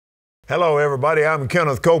Hello, everybody. I'm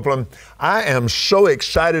Kenneth Copeland. I am so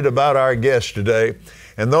excited about our guest today.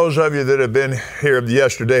 And those of you that have been here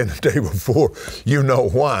yesterday and the day before, you know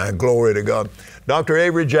why. Glory to God. Dr.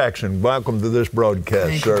 Avery Jackson, welcome to this broadcast,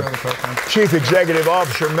 Thank sir. You, Brother Copeland. Chief Executive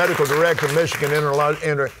Officer, Medical Director, Michigan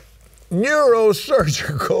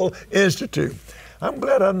Neurosurgical Institute. I'm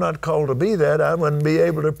glad I'm not called to be that. I wouldn't be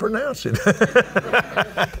able to pronounce it.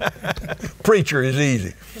 Preacher is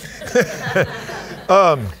easy.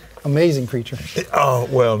 Amazing preacher. Oh,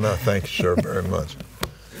 well, no, thank you, sir, very much.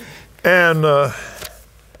 And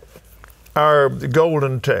our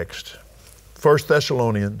golden text, 1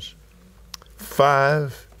 Thessalonians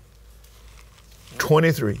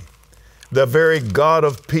 5:23. The very God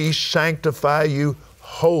of peace sanctify you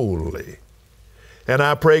wholly. And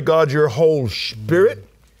I pray, God, your whole spirit,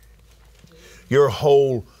 your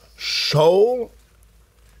whole soul,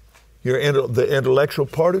 the intellectual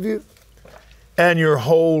part of you, and your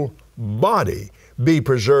whole body be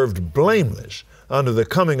preserved blameless unto the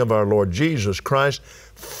coming of our Lord Jesus Christ.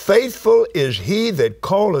 Faithful is he that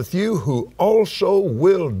calleth you, who also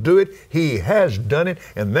will do it. He has done it,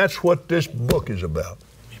 and that's what this book is about.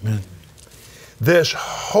 Amen. This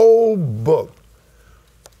whole book,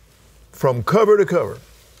 from cover to cover,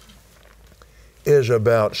 is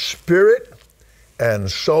about spirit and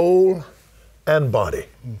soul and body.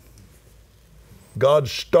 God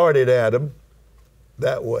started Adam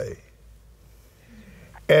that way.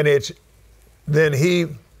 And then he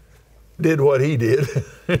did what he did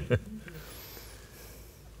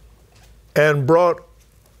and brought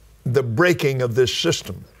the breaking of this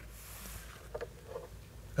system.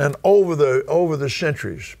 And over the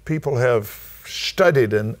centuries, people have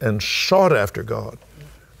studied and sought after God.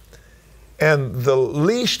 And the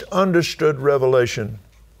least understood revelation,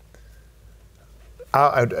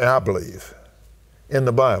 I believe, in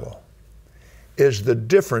the Bible is the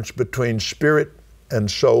difference between spirit and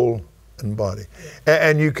soul and body.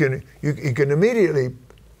 And you can immediately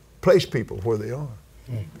place people where they are.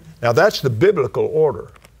 Now that's the biblical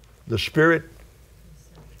order. The spirit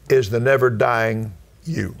is the never dying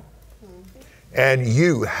you. And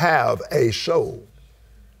you have a soul.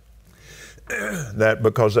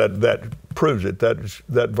 Because that proves it.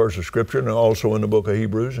 That verse of Scripture, and also in the book of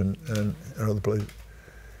Hebrews and other places.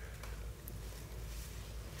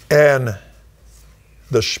 And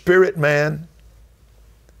the spirit man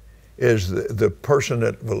is the person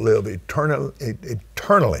that will live eternally.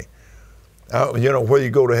 Whether you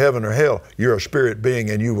go to heaven or hell, you're a spirit being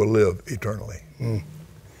and you will live eternally.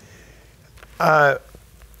 I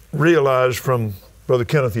realized from Brother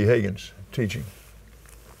Kenneth E. Hagin's teaching,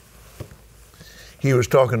 he was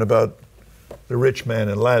talking about the rich man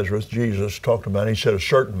and Lazarus. Jesus talked about it. He said a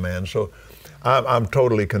certain man. So I'm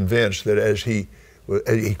totally convinced that as he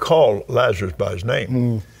called Lazarus by his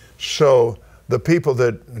name. So the people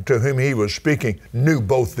to whom he was speaking knew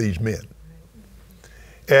both these men.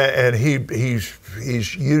 And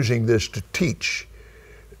he's using this to teach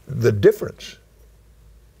the difference.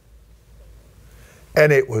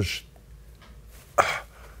 And it was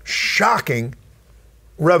shocking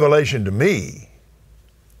revelation to me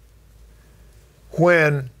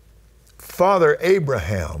when Father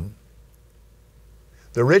Abraham,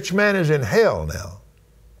 the rich man, is in hell now.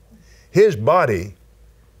 His body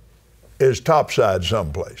is topside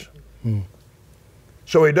someplace.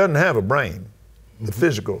 So he doesn't have a brain, the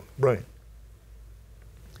physical brain.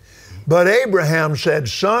 But Abraham said,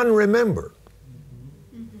 son, remember.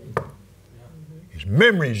 His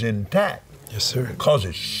memory's intact. Yes, sir. Because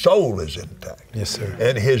his soul is intact. Yes, sir.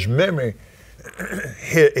 And his memory,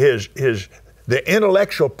 the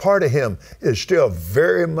intellectual part of him is still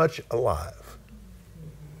very much alive.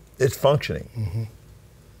 It's functioning.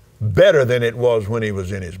 Better than it was when he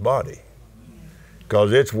was in his body,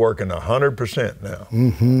 because it's working 100% now.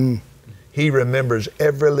 He remembers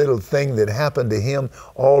every little thing that happened to him,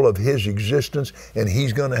 all of his existence, and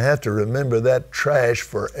he's going to have to remember that trash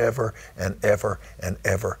forever and ever and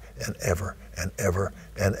ever and ever and ever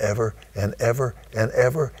and ever and ever and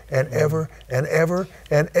ever and ever and ever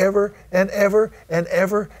and ever and ever and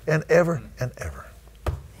ever and ever and ever.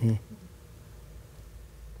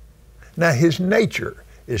 Now his nature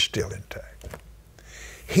is still intact.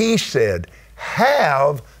 He said,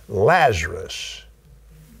 have Lazarus.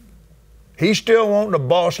 He's still wanting to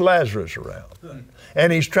boss Lazarus around.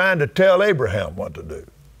 And he's trying to tell Abraham what to do.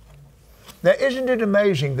 Now, isn't it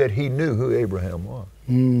amazing that he knew who Abraham was?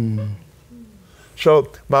 So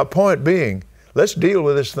my point being, let's deal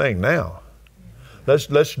with this thing now.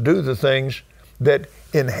 Let's do the things that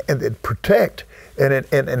protect and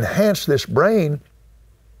enhance this brain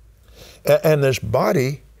and this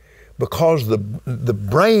body, because the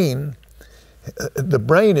brain the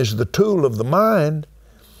brain is the tool of the mind,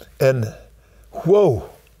 and whoa,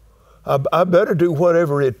 I better do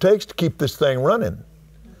whatever it takes to keep this thing running,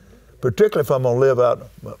 particularly if I'm going to live out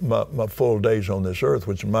my full days on this earth,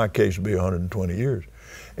 which in my case would be 120 years.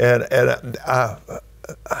 And I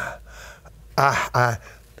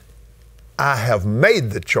have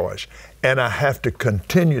made the choice, and I have to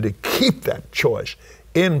continue to keep that choice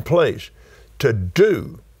in place to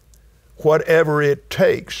do whatever it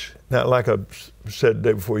takes. Now, like I said the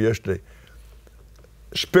day before yesterday,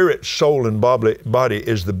 spirit, soul, and body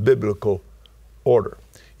is the biblical order.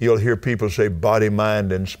 You'll hear people say body,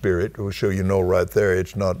 mind, and spirit. So you know right there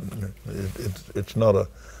it's not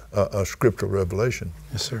a scriptural revelation.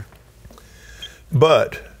 Yes, sir.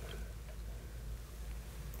 But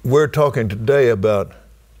we're talking today about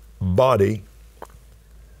body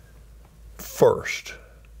first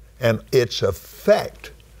and its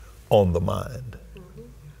effect on the mind,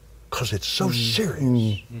 because it's so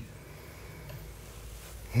serious.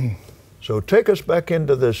 So take us back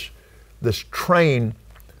into this train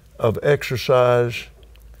of exercise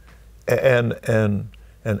and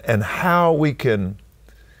how we can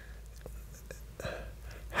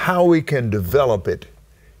develop it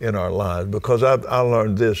in our lives. Because I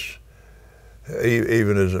learned this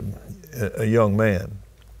even as a young man,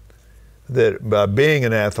 that by being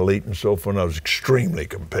an athlete and so forth, I was extremely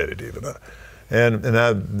competitive, and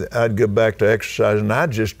I'd get back to exercise, and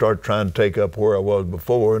I'd just start trying to take up where I was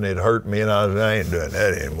before, and it hurt me, and I ain't doing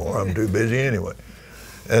that anymore. I'm too busy anyway.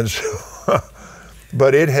 And so,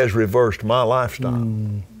 but it has reversed my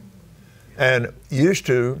lifestyle. And used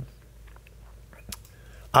to,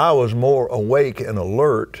 I was more awake and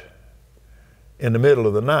alert in the middle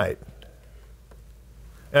of the night,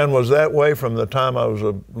 and was that way from the time I was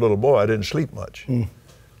a little boy. I didn't sleep much.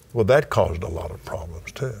 Well, that caused a lot of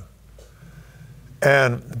problems too.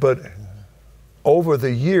 But over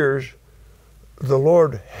the years, the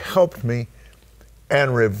Lord helped me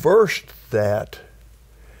and reversed that.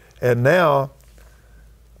 And now,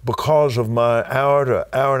 because of my hour to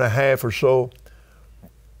hour and a half or so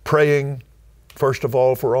praying, first of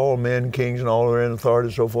all, for all men, kings, and all their in authority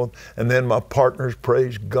and so forth, and then my partners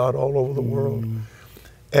praise God all over the world.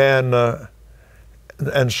 And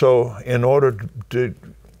so in order to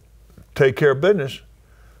take care of business,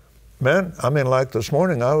 man, I mean, like this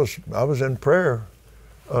morning, I was in prayer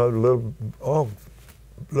a little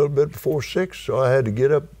bit before 6, so I had to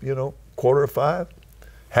get up, 4:45,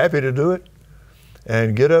 happy to do it,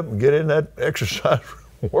 and get up and get in that exercise,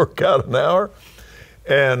 work out an hour,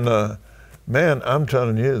 and man, I'm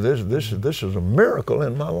telling you, this is a miracle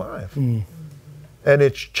in my life, and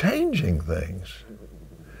it's changing things.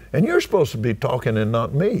 And you're supposed to be talking and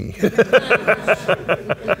not me.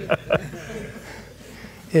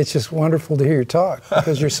 It's just wonderful to hear you talk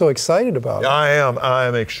because you're so excited about it. I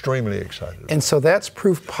am extremely excited. And so that's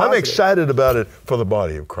proof positive. I'm excited about it for the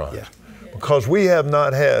body of Christ. Yeah. Because we have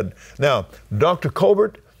not had, now, Dr.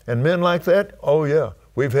 Copeland and men like that, oh yeah,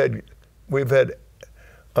 we've had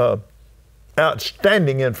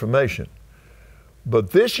outstanding information.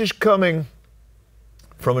 But this is coming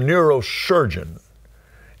from a neurosurgeon.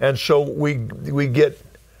 And so we get,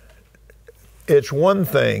 it's one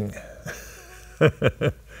thing,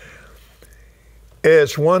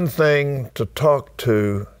 it's one thing to talk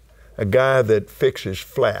to a guy that fixes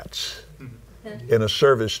flats in a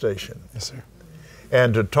service station. Yes, sir.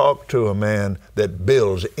 And to talk to a man that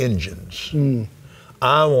builds engines.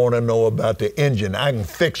 I want to know about the engine. I can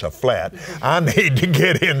fix a flat. I need to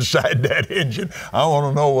get inside that engine. I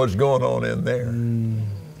want to know what's going on in there.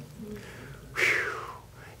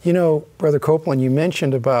 You know, Brother Copeland, you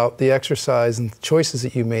mentioned about the exercise and the choices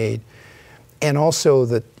that you made, and also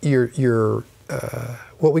that your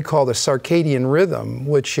what we call the circadian rhythm,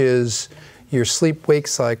 which is your sleep-wake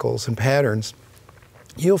cycles and patterns.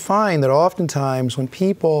 You'll find that oftentimes when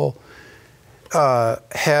people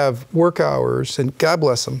have work hours, and God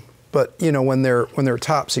bless them, but when they're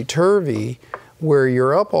topsy-turvy, where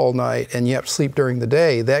you're up all night and you have to sleep during the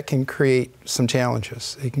day, that can create some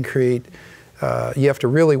challenges. It can create. You have to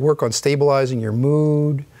really work on stabilizing your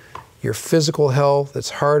mood, your physical health.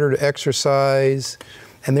 It's harder to exercise.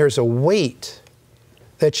 And there's a weight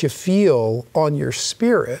that you feel on your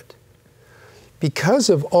spirit because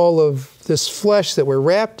of all of this flesh that we're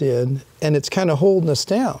wrapped in, and it's kind of holding us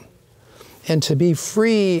down. And to be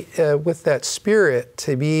free with that spirit,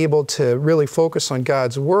 to be able to really focus on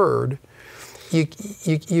God's Word,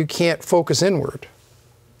 you can't focus inward.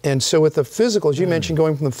 And so with the physical, as you mentioned,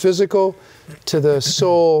 going from the physical to the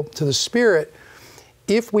soul to the spirit,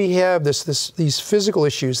 if we have these physical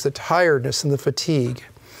issues, the tiredness and the fatigue,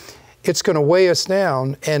 it's going to weigh us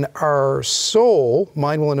down, and our soul,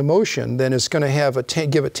 mind, will, and emotion, then is going to have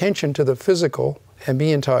give attention to the physical and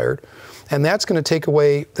being tired. And that's going to take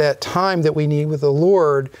away that time that we need with the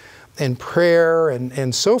Lord and prayer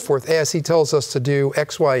and so forth, as He tells us to do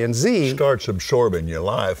X, Y, and Z. Starts absorbing your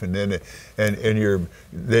life, and then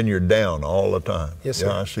you're down all the time. Yes, sir.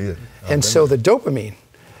 Yeah, I see it. And so the dopamine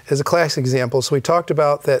is a classic example. So we talked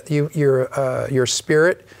about that your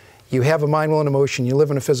spirit, you have a mind, will, and emotion, you live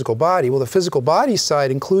in a physical body. Well, the physical body side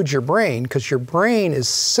includes your brain, because your brain is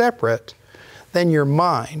separate than your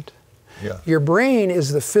mind. Yeah. Your brain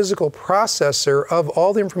is the physical processor of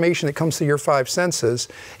all the information that comes through your five senses.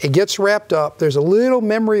 It gets wrapped up. There's a little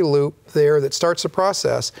memory loop there that starts the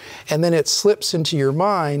process, and then it slips into your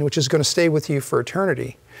mind, which is going to stay with you for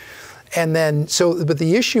eternity. And then, but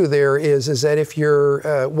the issue there is that if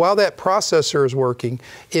you're, while that processor is working,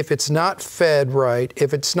 if it's not fed right,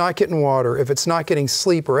 if it's not getting water, if it's not getting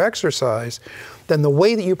sleep or exercise, then the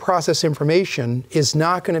way that you process information is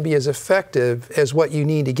not going to be as effective as what you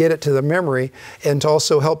need to get it to the memory and to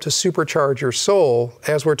also help to supercharge your soul,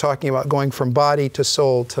 as we're talking about going from body to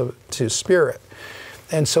soul to spirit.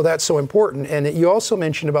 And so that's so important. And you also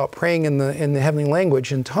mentioned about praying in the heavenly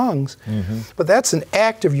language in tongues, but that's an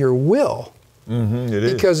act of your will. It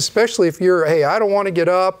is. Because especially if you're, hey, I don't want to get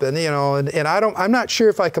up, and I'm not sure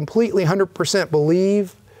if I completely 100%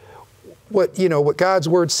 believe what God's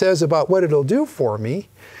Word says about what it'll do for me.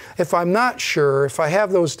 If I'm not sure, if I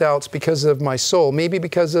have those doubts because of my soul, maybe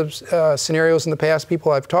because of scenarios in the past,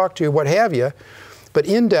 people I've talked to, what have you, but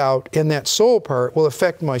in doubt, in that soul part will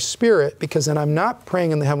affect my spirit, because then I'm not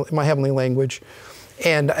praying in my heavenly language,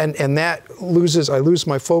 and that I lose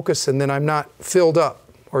my focus, and then I'm not filled up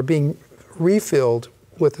or being refilled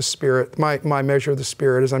with the Spirit, my measure of the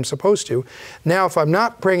Spirit, as I'm supposed to. Now, if I'm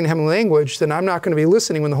not praying in heavenly language, then I'm not going to be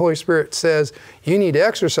listening when the Holy Spirit says, you need to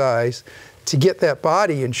exercise to get that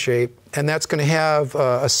body in shape, and that's going to have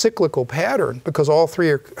a cyclical pattern, because all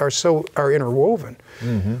three are interwoven.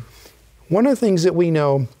 One of the things that we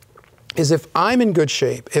know is if I'm in good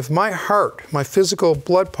shape, if my heart, my physical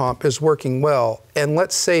blood pump is working well, and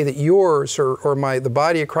let's say that yours or the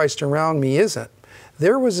body of Christ around me isn't,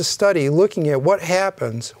 there was a study looking at what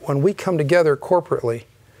happens when we come together corporately.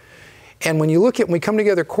 And when we come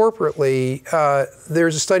together corporately,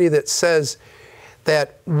 there's a study that says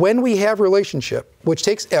that when we have relationship, which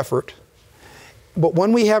takes effort, but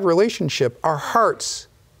when we have relationship, our hearts,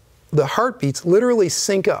 the heartbeats literally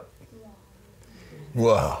sync up.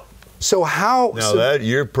 Wow. So how... Now that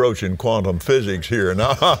you're approaching quantum physics here, and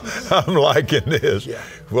I'm liking this. Yeah.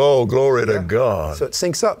 Whoa, glory to God. So it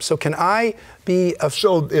syncs up. So can I be a...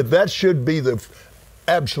 So that should be the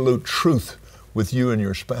absolute truth with you and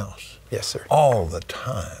your spouse. Yes, sir. All the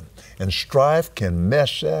time. And strife can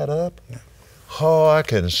mess that up. Yeah. Oh, I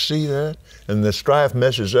can see that. And the strife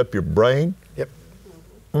messes up your brain. Yep.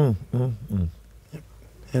 Yep.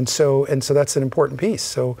 And so that's an important piece.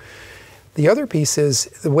 So the other piece is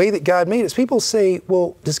the way that God made us. People say,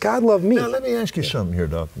 well, does God love me? Now, let me ask you something here,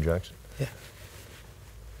 Dr. Jackson.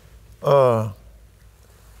 Yeah.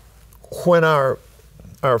 When our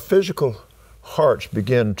physical hearts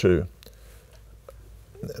begin to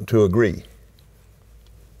agree,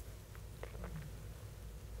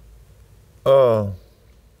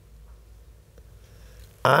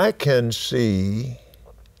 I can see,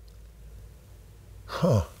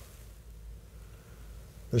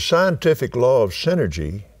 the scientific law of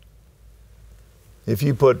synergy. If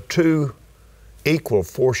you put two equal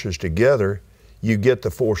forces together, you get the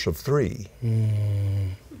force of three.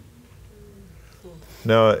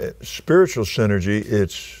 Now, spiritual synergy,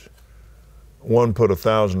 it's one put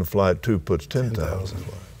 1,000 to flight, two puts 10,000 to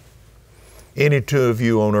flight. Any two of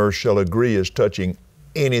you on earth shall agree as touching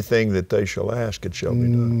anything that they shall ask, it shall be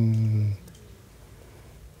done.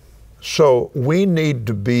 So we need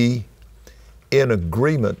to be in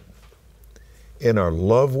agreement in our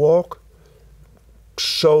love walk,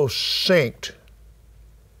 so synced.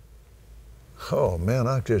 Oh man,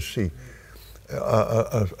 I just see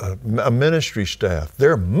a ministry staff.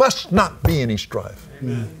 There must not be any strife.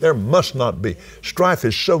 Amen. There must not be. Strife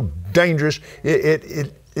is so dangerous.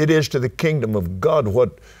 It is to the kingdom of God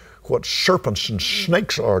what serpents and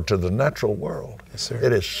snakes are to the natural world. Yes, sir.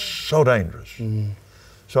 It is so dangerous.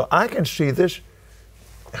 So I can see this.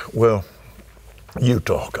 Well, you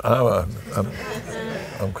talk. I'm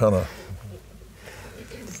kind of.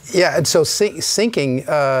 Yeah, and so syncing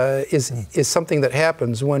is something that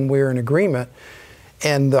happens when we're in agreement,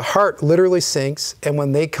 and the heart literally syncs, and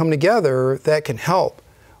when they come together, that can help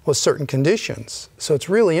with certain conditions. So it's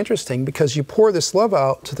really interesting because you pour this love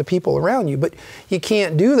out to the people around you, but you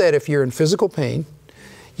can't do that if you're in physical pain.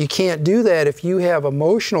 You can't do that if you have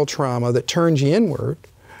emotional trauma that turns you inward,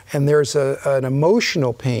 and there's an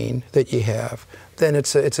emotional pain that you have. Then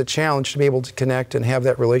it's a challenge to be able to connect and have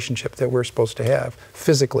that relationship that we're supposed to have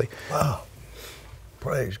physically. Wow.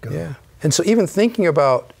 Praise God. Yeah. And so even thinking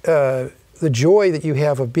about the joy that you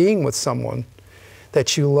have of being with someone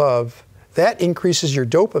that you love, that increases your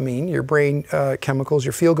dopamine, your brain chemicals,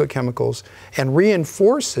 your feel-good chemicals, and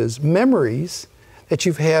reinforces memories that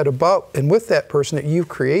you've had about and with that person that you've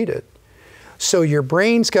created. So your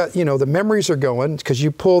brain's got, you know, the memories are going because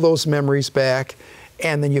you pull those memories back,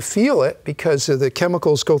 and then you feel it because the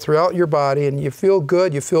chemicals go throughout your body, and you feel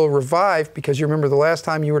good, you feel revived because you remember the last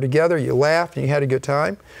time you were together, you laughed and you had a good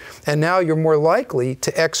time. And now you're more likely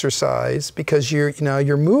to exercise because your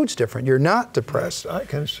mood's different. You're not depressed. Yes, I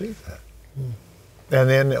can see that. And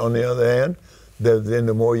then on the other hand, then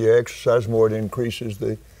the more you exercise, more it increases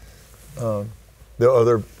the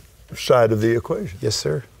other side of the equation. Yes,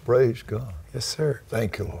 sir. Praise God. Yes, sir.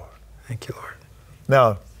 Thank you, Lord. Thank you, Lord.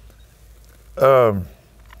 Now,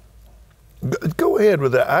 go ahead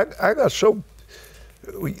with that. I got so,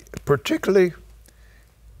 particularly,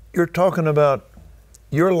 you're talking about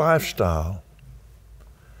your lifestyle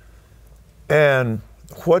and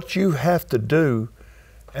what you have to do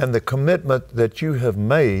and the commitment that you have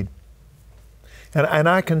made. And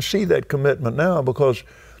I can see that commitment now because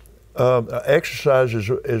exercise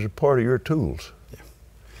is a part of your tools. Yeah.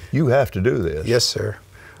 You have to do this. Yes, sir.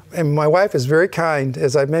 And my wife is very kind,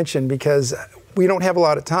 as I mentioned, because we don't have a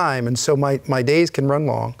lot of time, and so my days can run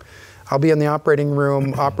long. I'll be in the operating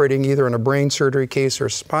room operating either in a brain surgery case or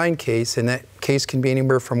a spine case, and that case can be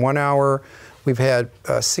anywhere from 1 hour. We've had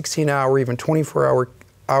 16-hour, even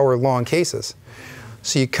 24-hour long cases.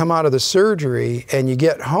 So you come out of the surgery and you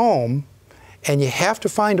get home, and you have to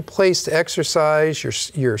find a place to exercise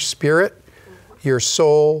your spirit, your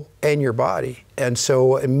soul, and your body. And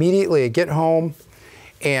so immediately I get home,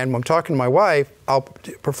 and when I'm talking to my wife, I'll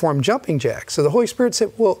perform jumping jacks. So the Holy Spirit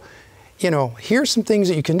said, well, you know, here's some things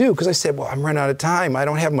that you can do. Because I said, well, I'm running out of time. I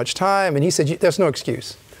don't have much time. And he said, that's no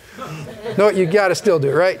excuse. No, you got to still do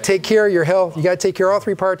it, right? Take care of your health. You got to take care of all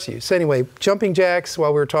three parts of you. So anyway, jumping jacks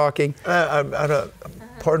while we were talking.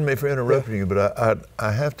 Pardon me for interrupting you, but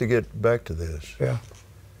I have to get back to this. Yeah.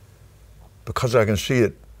 Because I can see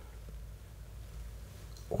it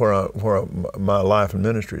where my life and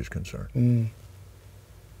ministry is concerned. Mm.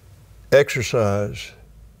 Exercise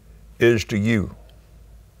is to you,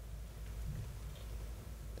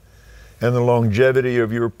 and the longevity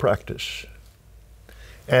of your practice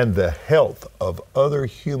and the health of other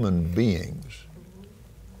human beings,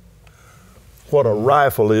 what a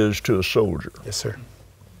rifle is to a soldier. Yes, sir.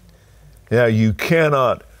 Now you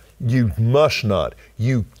cannot, you must not,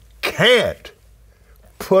 you can't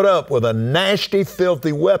put up with a nasty,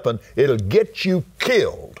 filthy weapon. It'll get you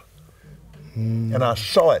killed. Mm. And I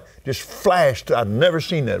saw it, just flashed. I'd never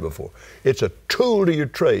seen that before. It's a tool to your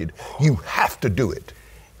trade. You have to do it.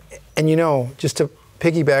 And you know, just to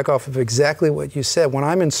piggyback off of exactly what you said, when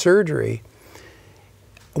I'm in surgery,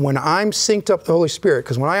 when I'm synced up with the Holy Spirit,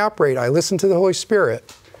 because when I operate, I listen to the Holy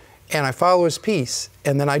Spirit and I follow His peace,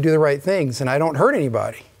 and then I do the right things and I don't hurt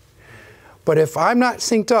anybody. But if I'm not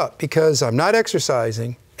synced up because I'm not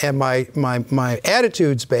exercising and my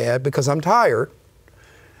attitude's bad because I'm tired,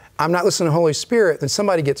 I'm not listening to the Holy Spirit, then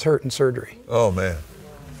somebody gets hurt in surgery. Oh, man.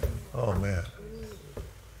 Oh, man.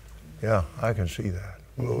 Yeah, I can see that.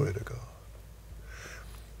 Glory to God.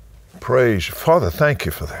 Praise. Father, thank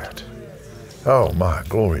you for that. Oh, my.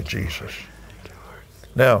 Glory, Jesus.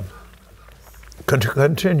 Now,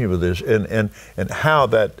 continue with this and how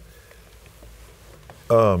that,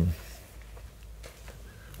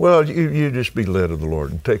 well, you just be led of the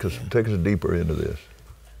Lord and take us deeper into this.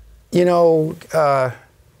 You know,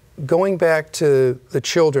 going back to the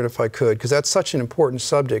children, if I could, because that's such an important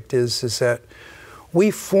subject, is that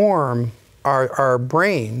we form our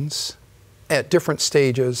brains at different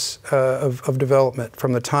stages of development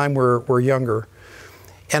from the time we're younger.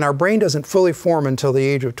 And our brain doesn't fully form until the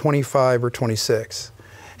age of 25 or 26.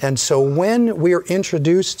 And so when we're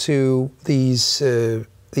introduced to these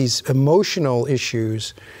emotional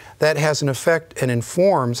issues, that has an effect and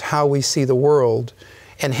informs how we see the world,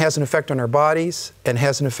 and has an effect on our bodies, and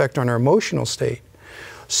has an effect on our emotional state.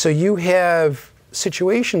 So you have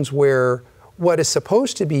situations where what is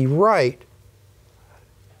supposed to be right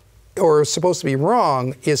or supposed to be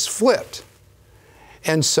wrong is flipped.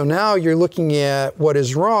 And so now you're looking at what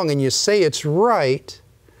is wrong and you say it's right.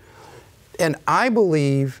 And I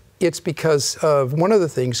believe it's because of one of the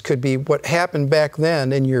things could be what happened back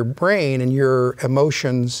then in your brain and your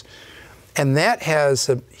emotions. And that has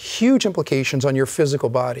huge implications on your physical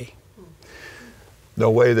body. The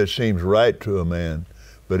way that seems right to a man,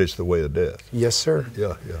 but it's the way of death. Yes, sir.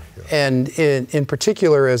 Yeah. And in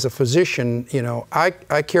particular, as a physician, you know, I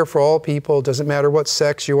care for all people. Doesn't matter what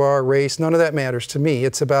sex you are, race, none of that matters to me.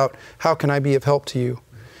 It's about how can I be of help to you.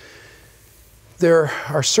 There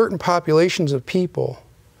are certain populations of people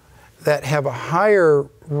that have a higher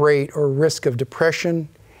rate or risk of depression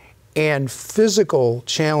and physical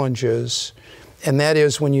challenges, and that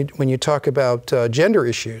is when you talk about gender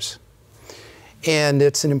issues. And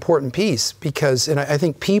it's an important piece because, and I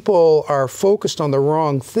think people are focused on the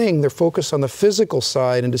wrong thing. They're focused on the physical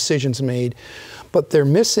side and decisions made, but they're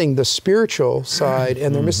missing the spiritual side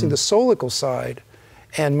and they're missing the soulical side.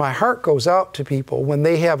 And my heart goes out to people when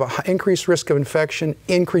they have an increased risk of infection,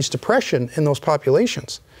 increased depression in those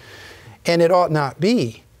populations. And it ought not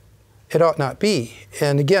be. It ought not be.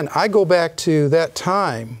 And again, I go back to that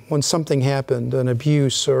time when something happened, an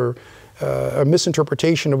abuse or a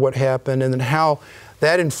misinterpretation of what happened, and then how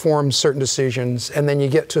that informs certain decisions. And then you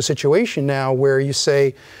get to a situation now where you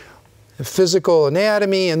say, physical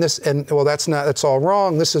anatomy and this, and well, that's all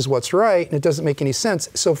wrong. This is what's right, and it doesn't make any sense.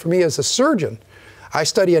 So for me as a surgeon, I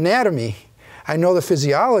study anatomy. I know the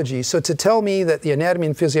physiology. So to tell me that the anatomy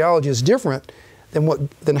and physiology is different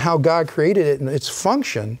than how God created it and its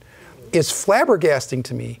function is flabbergasting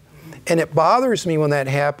to me. And it bothers me when that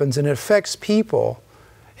happens, and it affects people,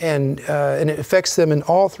 and it affects them in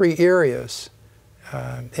all three areas.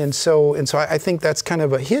 And so I think that's kind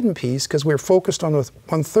of a hidden piece because we're focused on the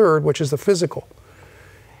 1/3, which is the physical.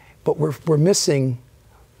 But we're missing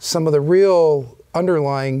some of the real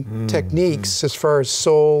underlying techniques as far as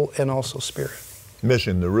soul and also spirit.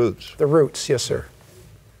 Missing the roots. The roots, yes, sir.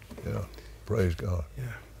 Yeah, praise God. Yeah.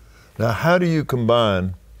 Now, how do you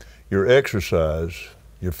combine your exercise,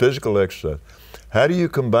 your physical exercise, how do you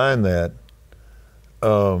combine that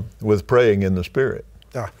with praying in the Spirit?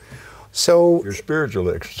 So your spiritual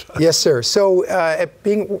exercise. Yes, sir. So at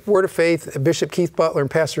being Word of Faith, Bishop Keith Butler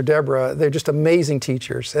and Pastor Deborah, they're just amazing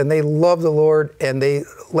teachers, and they love the Lord, and they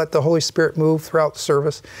let the Holy Spirit move throughout the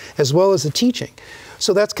service, as well as the teaching.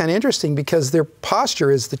 So that's kind of interesting because their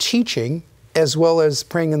posture is the teaching, as well as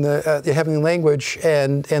praying in the heavenly language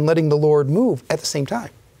and letting the Lord move at the same time.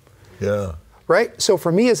 Yeah. Right. So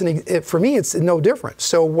for me, it's no different.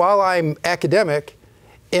 So while I'm academic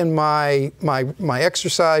in my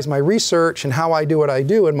exercise, my research, and how I do what I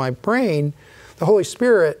do in my brain, the Holy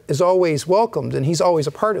Spirit is always welcomed, and He's always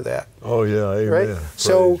a part of that. Oh yeah, amen. Right?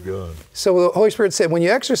 Praise God. So the Holy Spirit said, when you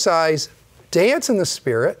exercise, dance in the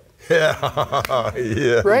Spirit. Yeah,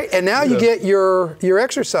 yeah. Right, and now you get your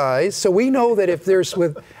exercise. So we know that if there's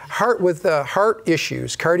with heart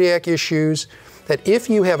issues, cardiac issues, that if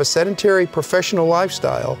you have a sedentary professional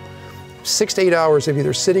lifestyle, 6 to 8 hours of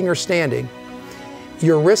either sitting or standing,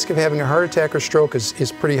 your risk of having a heart attack or stroke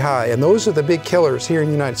is pretty high. And those are the big killers here in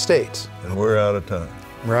the United States. And we're out of time.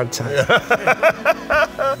 We're out of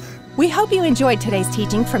time. We hope you enjoyed today's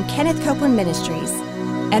teaching from Kenneth Copeland Ministries.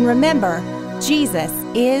 And remember, Jesus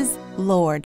is Lord.